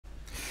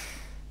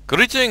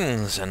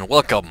Greetings and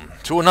welcome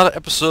to another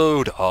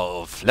episode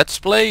of Let's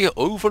Play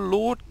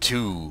Overlord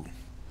 2.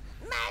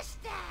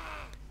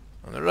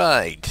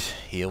 Alright,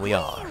 here we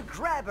are.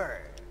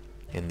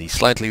 In the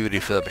slightly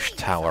refurbished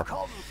tower.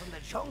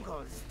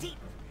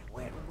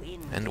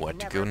 And where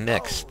to go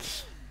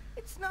next?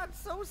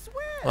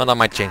 Well, I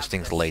might change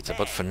things later,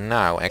 but for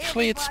now,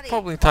 actually, it's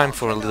probably time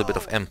for a little bit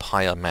of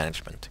empire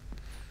management.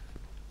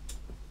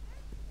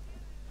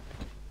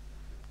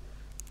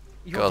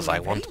 Because I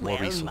want more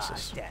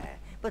resources.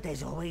 But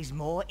there's always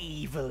more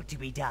evil to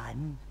be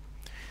done.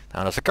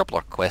 Now there's a couple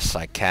of quests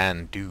I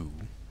can do.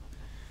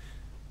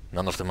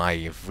 None of them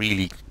I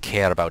really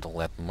care about all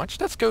that much.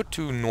 Let's go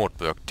to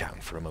Nordberg town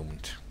for a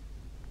moment.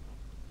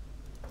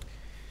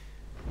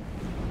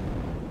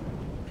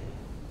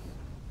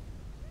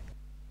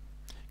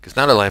 Because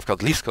now that I've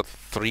at least got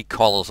 3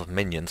 colors of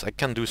minions, I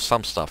can do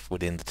some stuff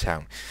within the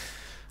town.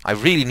 I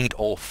really need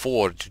all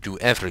 4 to do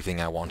everything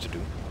I want to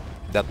do.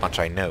 That much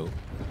I know.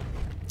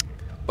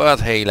 But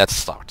hey, let's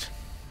start.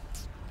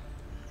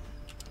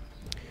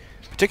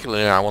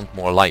 Particularly I want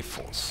more life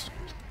force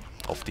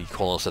of the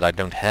colors that I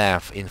don't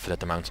have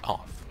infinite amounts of.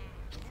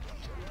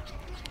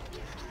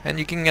 And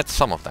you can get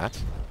some of that.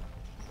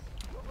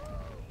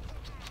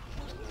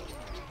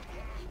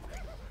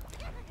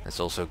 Let's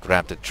also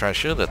grab the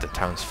treasure that the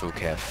townsfolk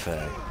have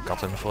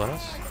gotten for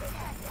us.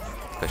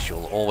 Because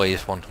you'll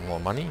always want more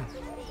money.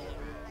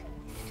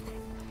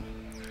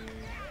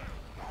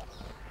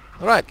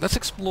 Alright, let's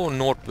explore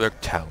Nordberg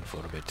town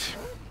for a bit.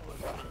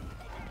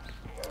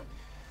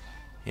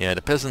 Yeah,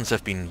 the peasants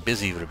have been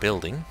busy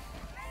rebuilding,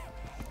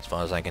 as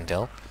far as I can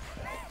tell.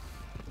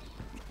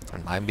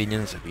 And my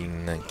minions have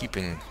been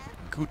keeping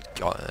good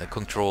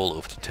control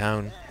over the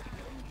town.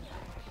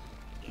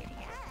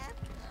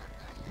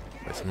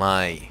 With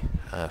my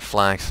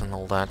flags and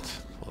all that,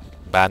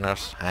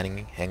 banners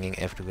hanging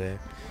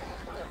everywhere.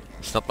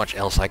 There's not much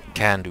else I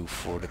can do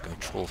for the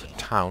control of the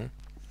town.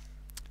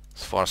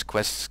 As far as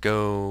quests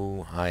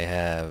go, I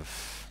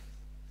have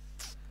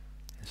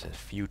there's a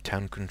few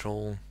town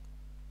control.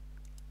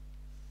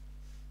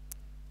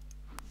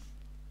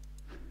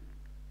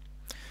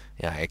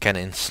 Yeah, I can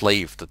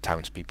enslave the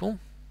townspeople,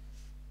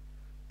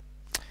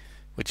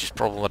 which is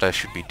probably what I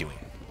should be doing.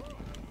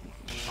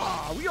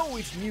 Ah, we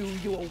always knew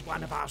you were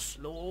one of us,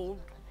 Lord.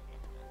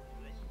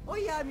 I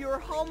am your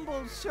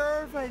humble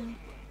servant.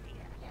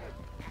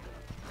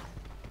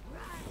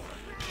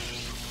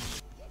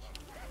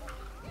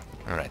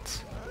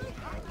 Alright.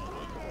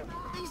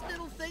 These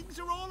little things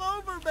are all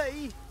over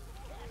me.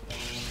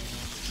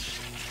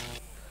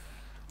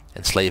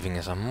 Enslaving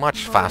is a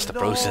much faster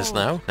process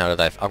now that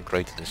I've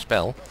upgraded the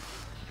spell,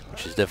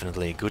 which is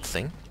definitely a good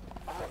thing.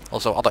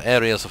 Also, other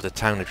areas of the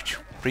town which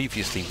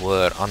previously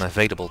were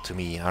unavailable to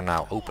me are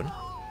now open.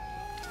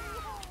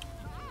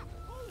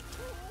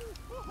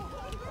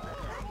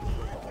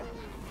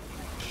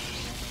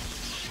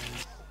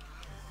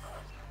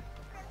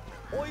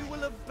 I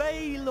will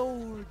obey,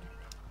 Lord.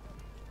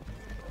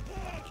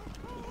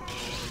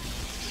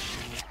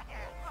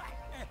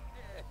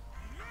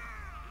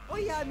 I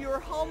am your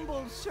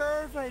humble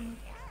servant.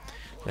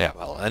 Yeah,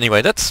 well,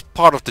 anyway, that's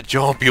part of the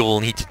job you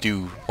will need to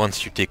do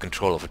once you take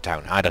control of a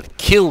town. Either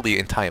kill the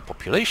entire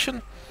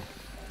population,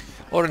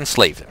 or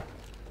enslave them.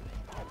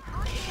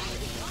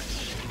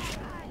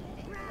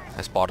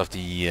 As part of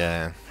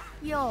the...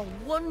 You're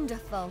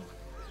wonderful.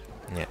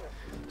 Yeah,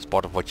 it's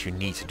part of what you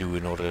need to do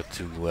in order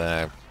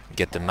to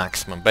get the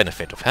maximum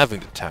benefit of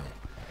having the town.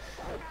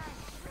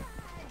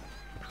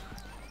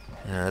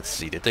 Let's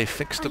see, did they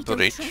fix the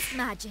bridge? Don't trust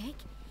magic.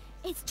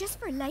 It's just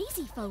for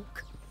lazy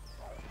folk.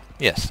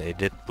 Yes, they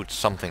did put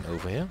something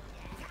over here.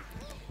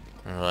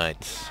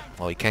 Right.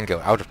 Well, we can go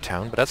out of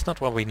town, but that's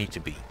not where we need to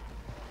be.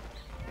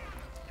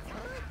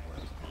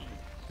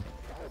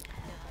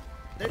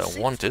 What I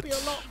wanted... There seems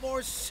to be a lot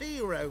more sea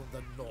around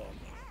than normal.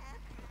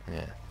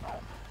 Yeah.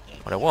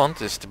 What I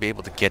want is to be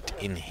able to get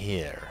in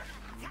here.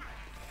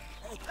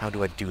 How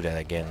do I do that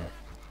again?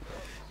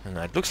 And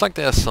it looks like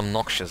there's some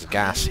noxious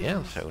gas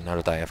here, so now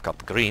that I have got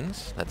the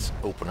greens, let's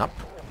open up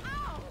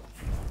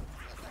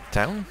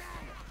town.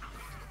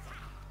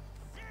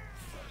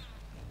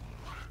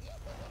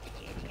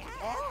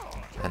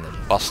 And then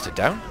bust it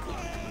down.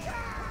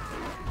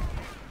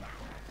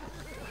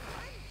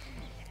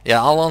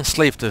 Yeah, I'll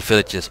enslave the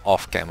villages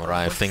off camera,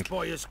 I think.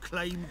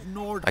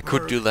 I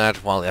could do that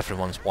while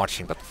everyone's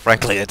watching, but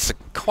frankly it's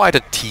quite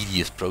a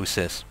tedious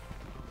process.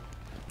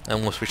 I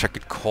almost wish I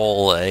could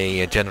call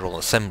a general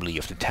assembly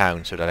of the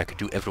town so that I could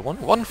do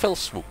everyone one fell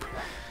swoop.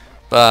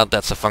 But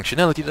that's a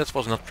functionality that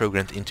was not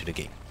programmed into the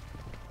game.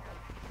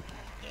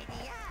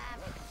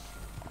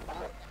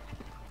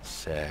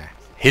 It's a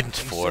hint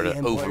for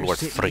Overlord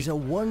 3.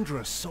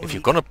 If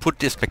you're gonna put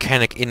this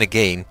mechanic in a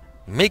game,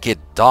 make it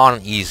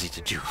darn easy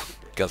to do.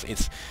 Because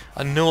it's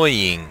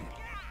annoying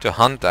to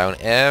hunt down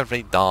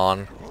every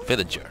darn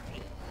villager.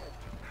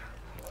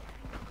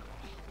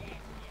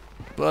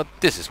 But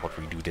this is what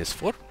we do this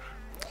for.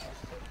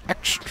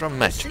 Extra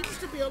magic. There seems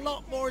to be a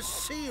lot more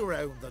sea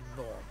around than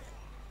normal.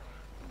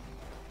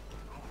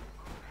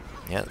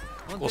 Yeah,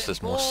 Of course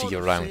there's more sea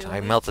around. I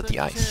melted the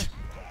ice.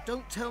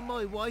 Don't tell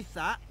my wife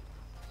that.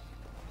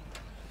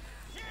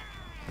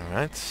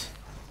 Alright.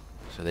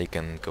 So they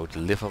can go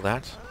deliver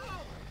that.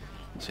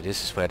 So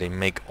this is where they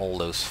make all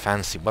those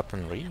fancy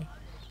weaponry.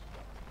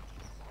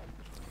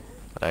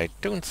 But I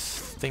don't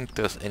think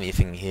there's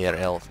anything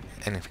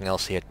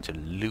else here to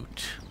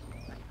loot.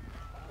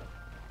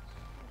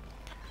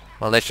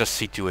 Well, let's just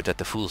see to it that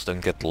the fools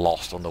don't get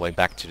lost on the way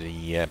back to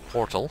the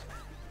portal.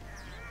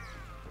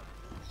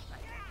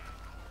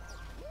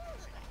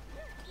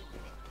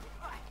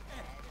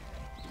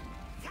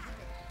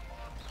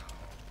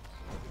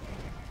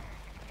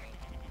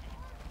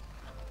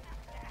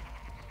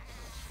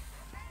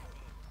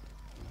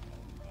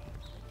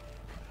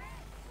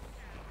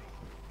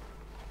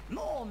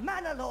 More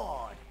mana,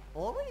 Lord!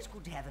 Always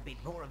good to have a bit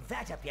more of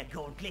that up your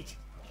gauntlet.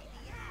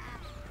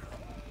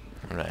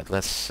 Alright,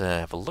 let's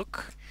have a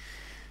look.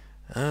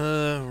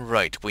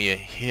 Right, we are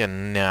here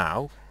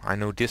now. I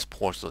know this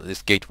portal,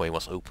 this gateway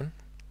was open.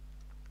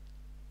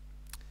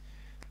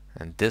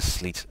 And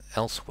this leads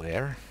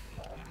elsewhere.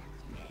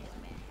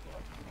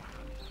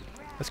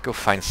 Let's go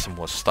find some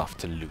more stuff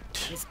to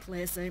loot. This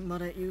place ain't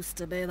what it used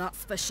to be,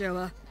 that's for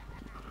sure.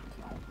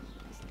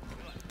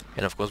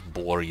 And of course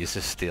Boreas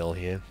is still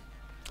here,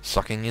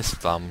 sucking his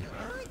thumb,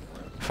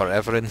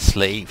 forever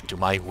enslaved to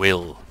my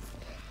will.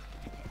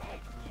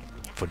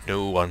 For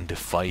no one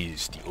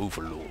defies the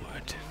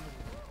Overlord.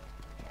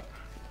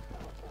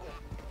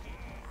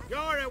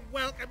 You're a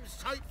welcome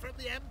sight from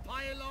the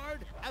Empire,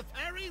 Lord. A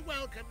very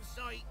welcome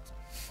sight.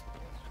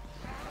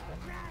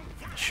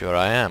 Sure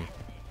I am.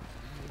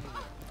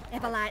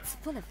 Everlight's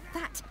full of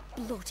fat,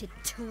 bloated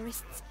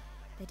tourists.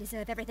 They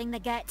deserve everything they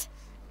get.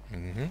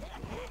 Mm-hmm.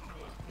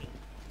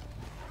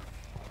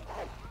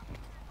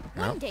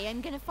 One day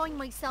I'm gonna find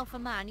myself a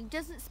man who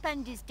doesn't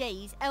spend his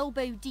days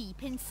elbow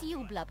deep in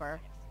seal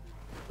blubber.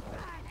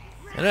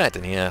 Alright,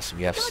 and here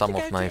we have some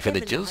of my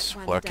villagers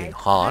working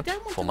hard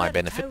for my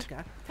benefit.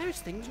 Those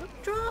things look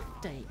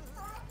drafty.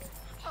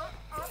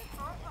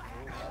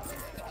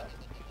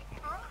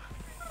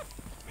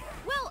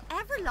 Well,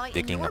 Everlight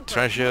Digging and up Nordberg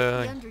treasure,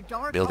 might be under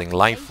dark building occupation,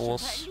 life but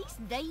force. at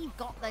least they've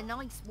got the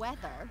nice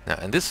weather. Now,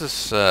 and this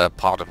is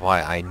part of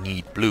why I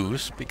need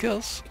blues,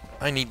 because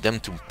I need them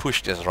to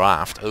push this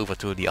raft over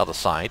to the other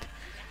side,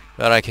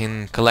 where I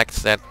can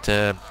collect that,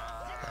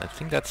 I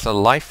think that's a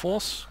life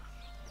force.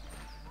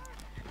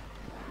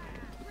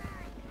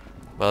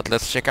 But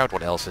let's check out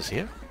what else is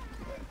here.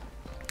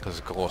 Because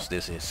of course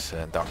this is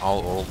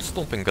our old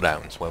stomping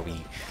grounds, where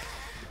we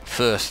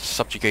first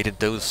subjugated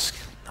those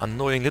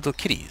annoying little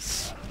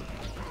kitties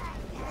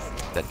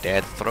that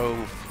dared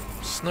throw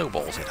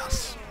snowballs at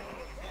us.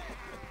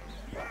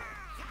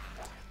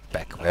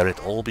 Back where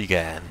it all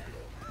began.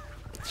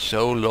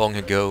 So long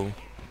ago.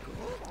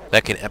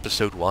 Back in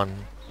episode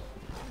 1.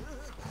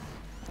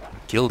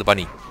 Kill the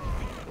bunny.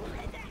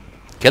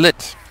 Kill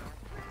it!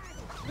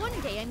 One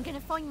day I'm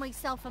gonna find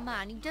myself a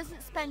man who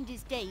doesn't spend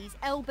his days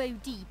elbow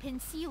deep in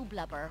seal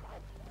blubber.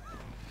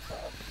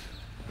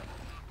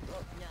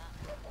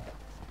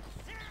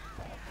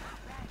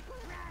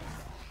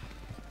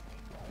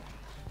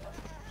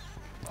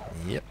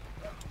 Yep.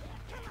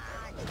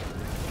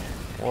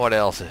 What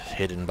else is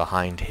hidden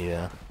behind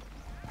here?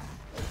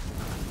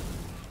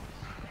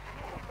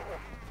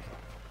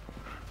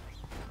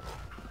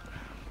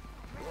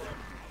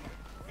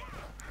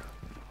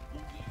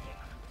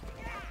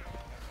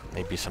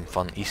 Maybe some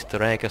fun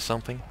Easter egg or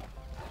something?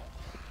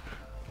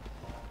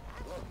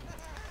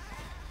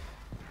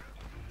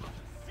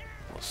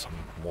 Or some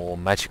more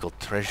magical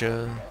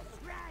treasure?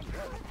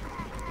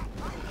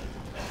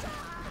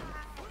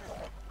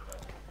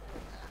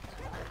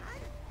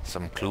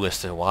 Some clue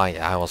as to why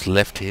I was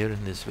left here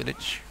in this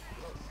village?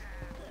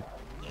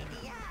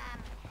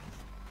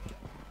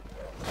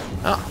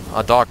 Ah,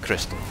 a dark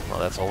crystal. Well,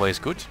 that's always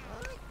good.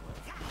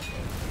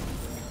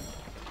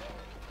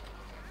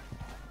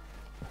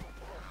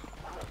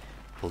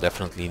 We'll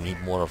definitely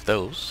need more of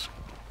those.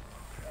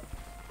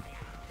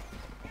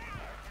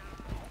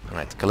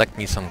 Alright, collect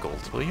me some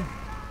gold, will you?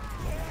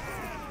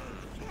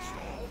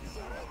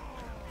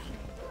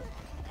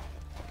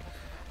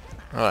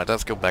 Alright,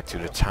 let's go back to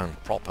the town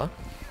proper.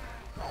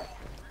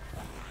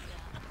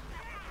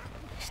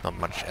 There's not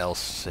much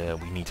else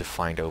we need to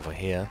find over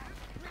here.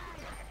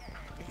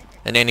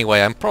 And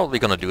anyway, I'm probably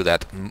gonna do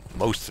that,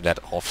 most of that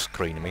off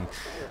screen. I mean,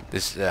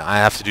 this I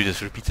have to do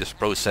this, repeat this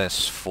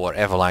process for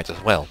Everlight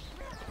as well,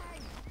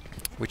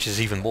 which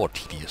is even more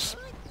tedious.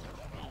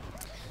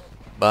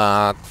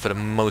 But for the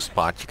most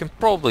part, you can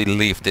probably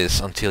leave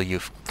this until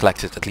you've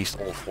collected at least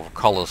all 4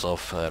 colors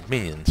of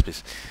minions.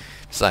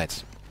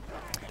 Besides,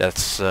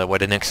 that's where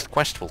the next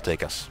quest will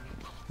take us,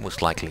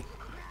 most likely.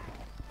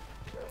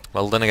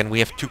 Well, then again, we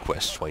have 2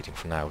 quests waiting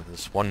for now.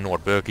 There's one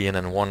Nordbergian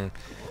and one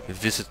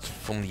visit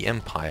from the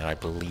Empire, I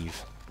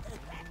believe.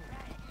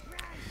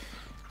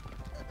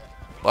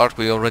 But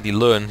we already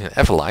learned in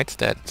Everlight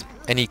that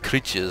any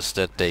creatures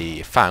that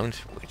they found,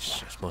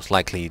 which is most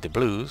likely the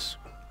blues,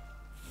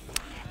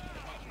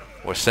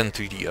 were sent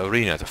to the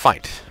arena to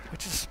fight,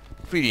 which is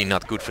really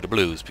not good for the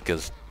blues,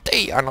 because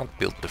They are not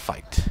built to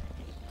fight.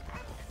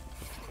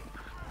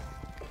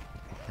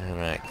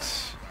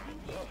 Alright.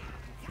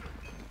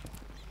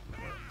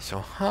 So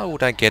how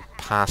would I get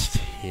past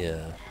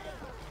here?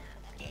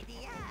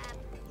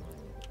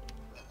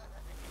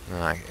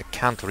 I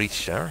can't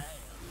reach there.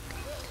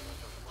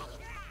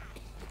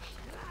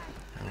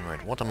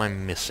 Alright, what am I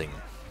missing?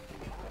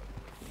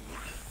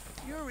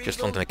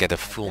 Just want to get a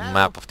full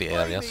map of the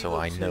area so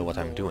I know what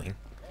I'm doing.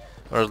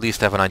 Or at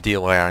least have an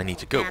idea where I need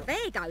to go. Now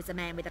there goes a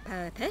man with a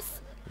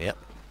purpose. Yep.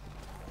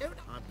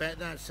 I bet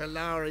that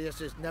Solarius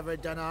has never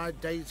done a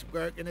hard day's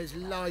work in his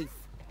life.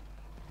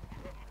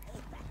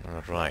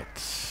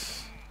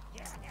 Alright.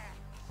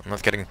 I'm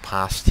not getting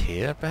past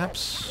here,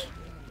 perhaps?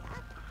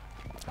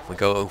 If we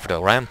go over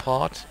the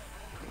rampart.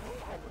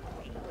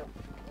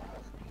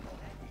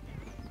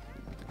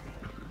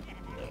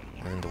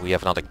 And we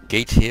have another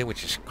gate here,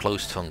 which is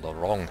closed on the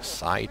wrong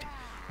side.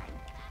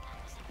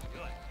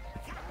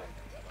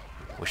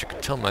 Wish I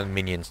could tell my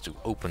minions to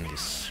open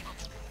this.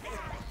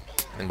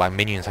 And by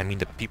minions I mean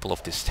the people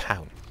of this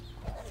town.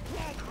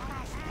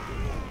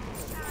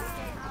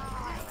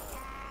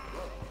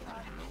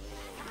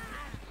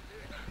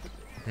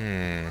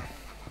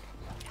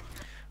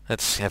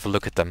 Let's have a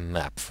look at the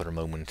map for a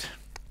moment.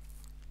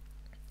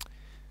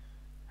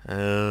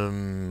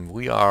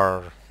 We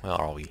are... where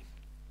are we?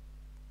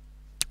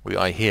 We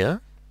are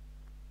here.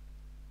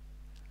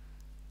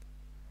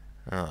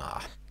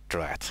 Ah,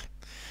 drat.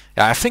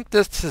 Yeah, I think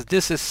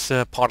this is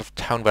part of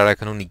town where I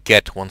can only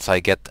get once I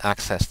get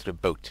access to the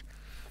boat.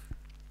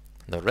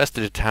 The rest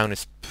of the town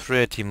is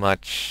pretty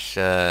much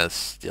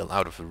still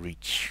out of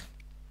reach.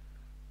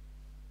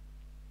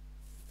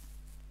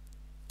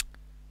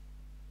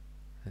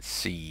 Let's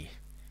see.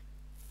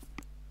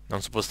 I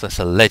don't suppose there's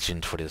a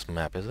legend for this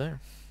map, is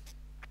there?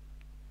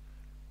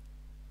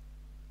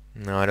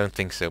 No, I don't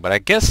think so. But I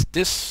guess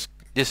this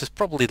is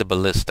probably the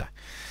ballista.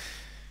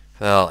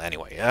 Well,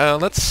 anyway,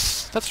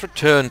 let's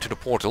return to the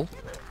portal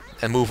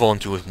and move on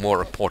to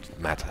more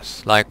important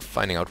matters, like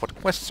finding out what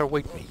quests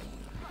await me.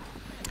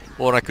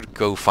 Or I could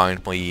go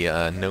find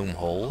my gnome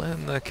hole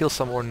and kill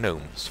some more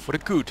gnomes for the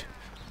good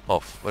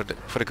of for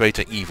the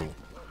greater evil,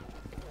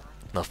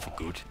 not for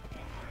good.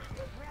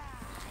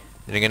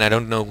 Then again, I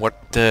don't know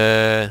what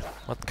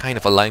kind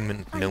of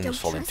alignment gnomes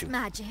fall into.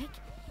 Magic.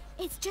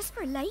 It's just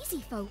for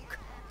lazy folk.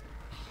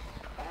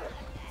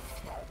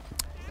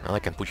 Well, I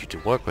can put you to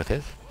work with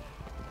it.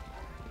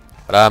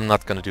 But I'm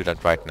not gonna do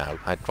that right now.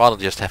 I'd rather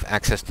just have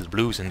access to the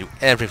blues and do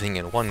everything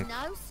in one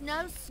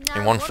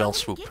fell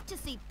swoop. Get to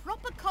see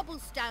proper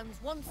cobblestones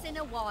once in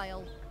a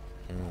while.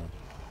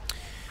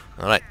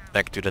 Alright,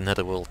 back to the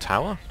Netherworld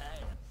Tower.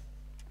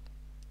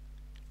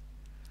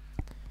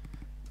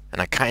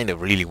 And I kind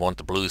of really want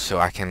the blues so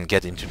I can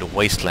get into the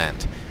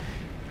wasteland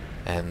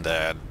and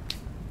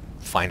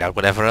find out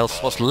whatever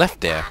else was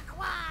left there.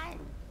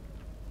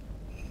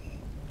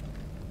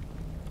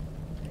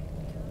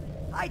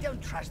 I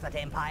don't trust that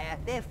Empire.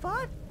 They're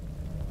fun.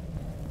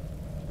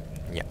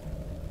 Yeah.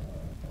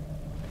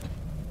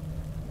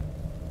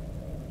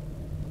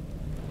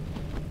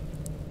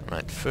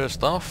 Right,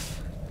 first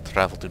off,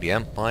 travel to the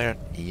Empire.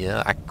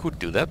 Yeah, I could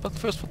do that, but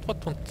first,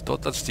 what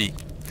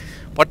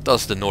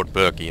does the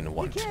Nordbergian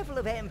want? Be careful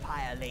of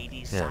Empire,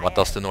 ladies. Yeah, what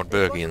does the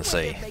Nordbergian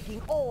say?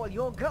 Making all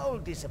your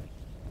gold disappear.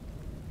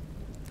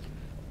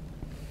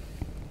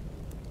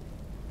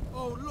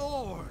 Oh,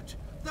 Lord!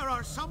 There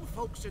are some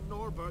folks in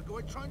Nordberg who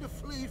are trying to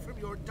flee from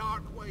your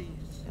dark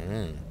ways.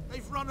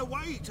 They've run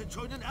away to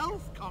join an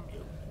elf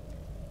commune.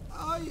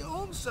 I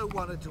also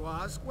wanted to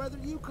ask whether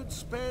you could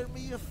spare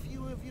me a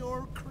few of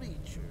your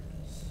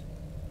creatures.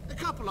 A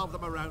couple of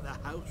them around the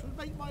house would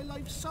make my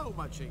life so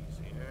much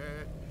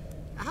easier.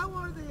 How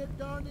are they at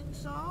darning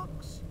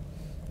socks?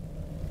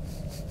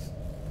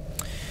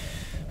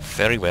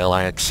 Very well,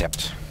 I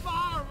accept.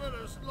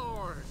 Marvelous,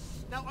 Lord!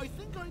 Now I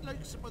think I'd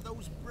like some of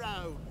those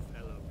brown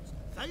fellows.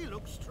 They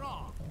look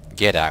strong.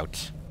 Get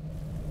out.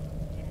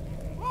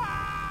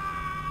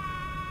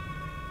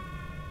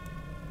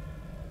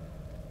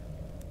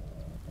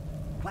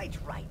 Quite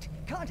right.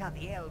 Can't have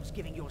the elves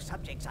giving your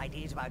subjects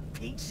ideas about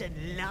peace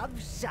and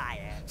love,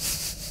 sire.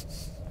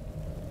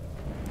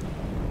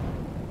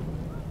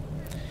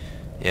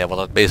 Yeah,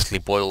 what it basically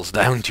boils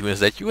down to is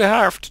that you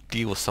have to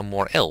deal with some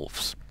more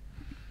elves.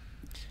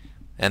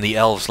 And the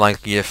elves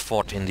likely have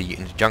fought in the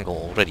jungle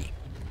already.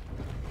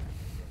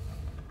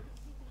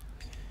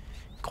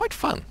 Quite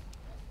fun.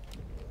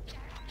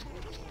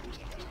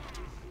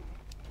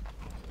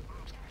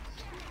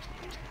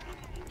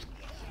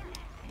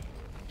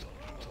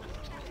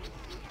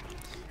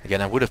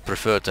 Again, I would have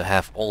preferred to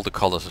have all the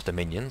colors of the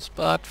minions,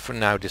 but for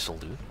now this'll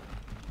do.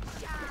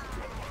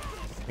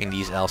 I mean,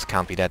 these elves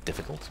can't be that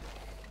difficult.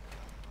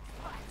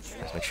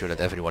 Let's make sure that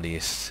everybody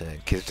is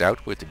kitted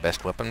out with the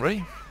best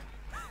weaponry.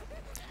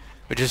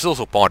 Which is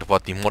also part of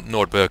what the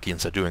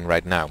Nordbergians are doing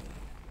right now.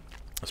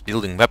 Is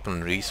building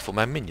weaponries for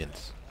my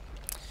minions.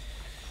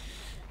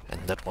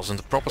 And that wasn't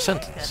a proper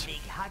sentence. The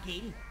big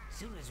hugging.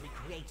 Soon as we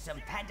create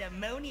some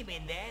pandemonium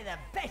in there, the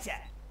better.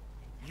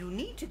 You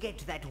need to get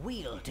to that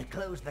wheel to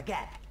close the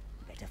gap.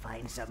 But to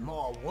find some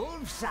more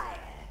wolves, sire.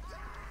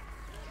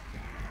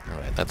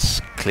 Alright,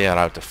 let's clear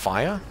out the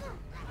fire.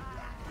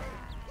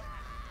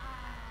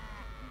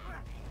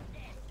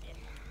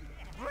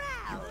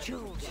 You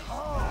choose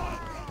all.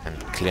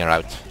 And clear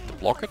out the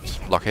blockage.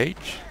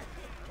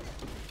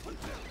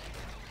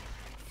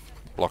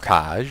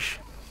 Blockage.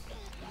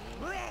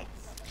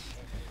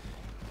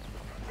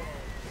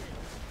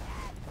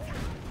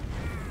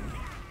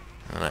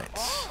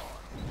 Alright.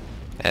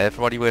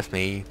 Everybody with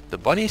me. The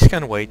bunnies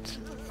can wait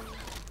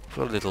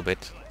for a little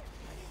bit.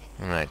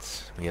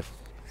 Alright, we have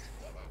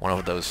one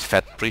of those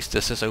fat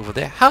priestesses over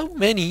there. How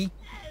many?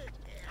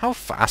 How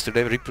fast do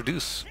they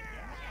reproduce? I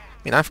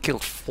mean, I've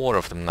killed 4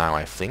 of them now,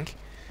 I think.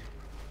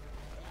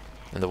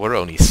 And there were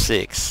only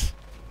 6.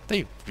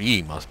 They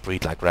really must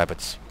breed like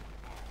rabbits.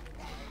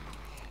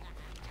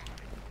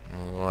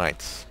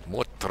 Alright,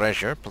 more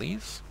treasure,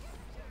 please.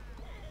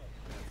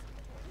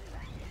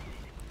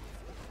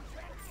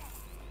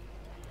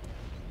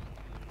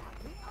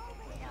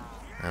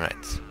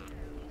 Alright.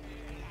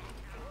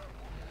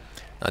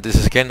 Now this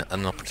is again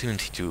an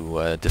opportunity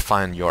to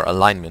define your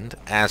alignment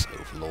as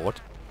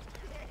Overlord.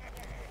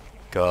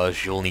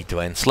 Because you'll need to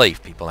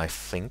enslave people, I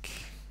think.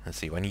 Let's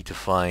see, I need to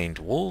find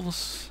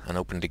wolves and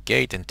open the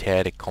gate and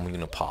tear the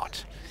commune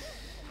apart.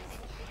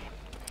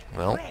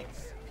 Well,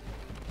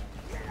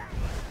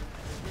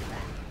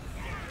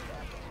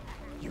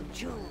 You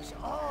choose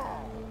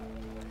all.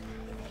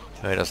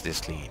 where does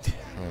this lead?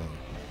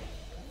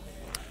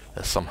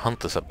 There's some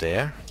hunters up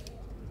there.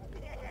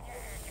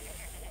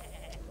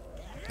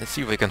 Let's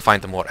see if we can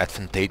find a more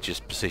advantageous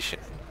position.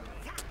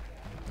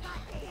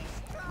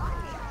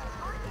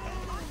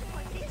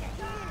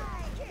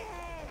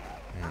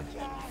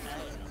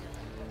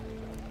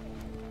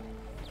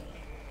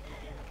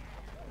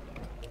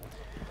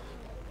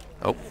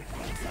 Oh.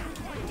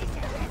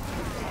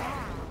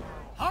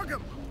 Hog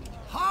him!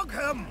 Hog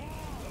him!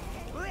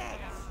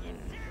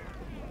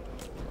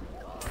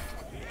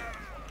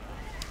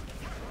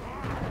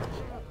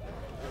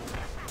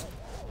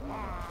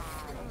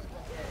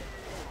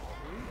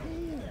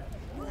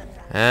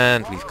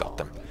 And we've got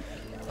them.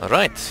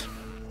 Alright.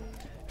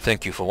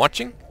 Thank you for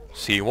watching.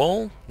 See you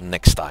all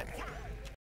next time.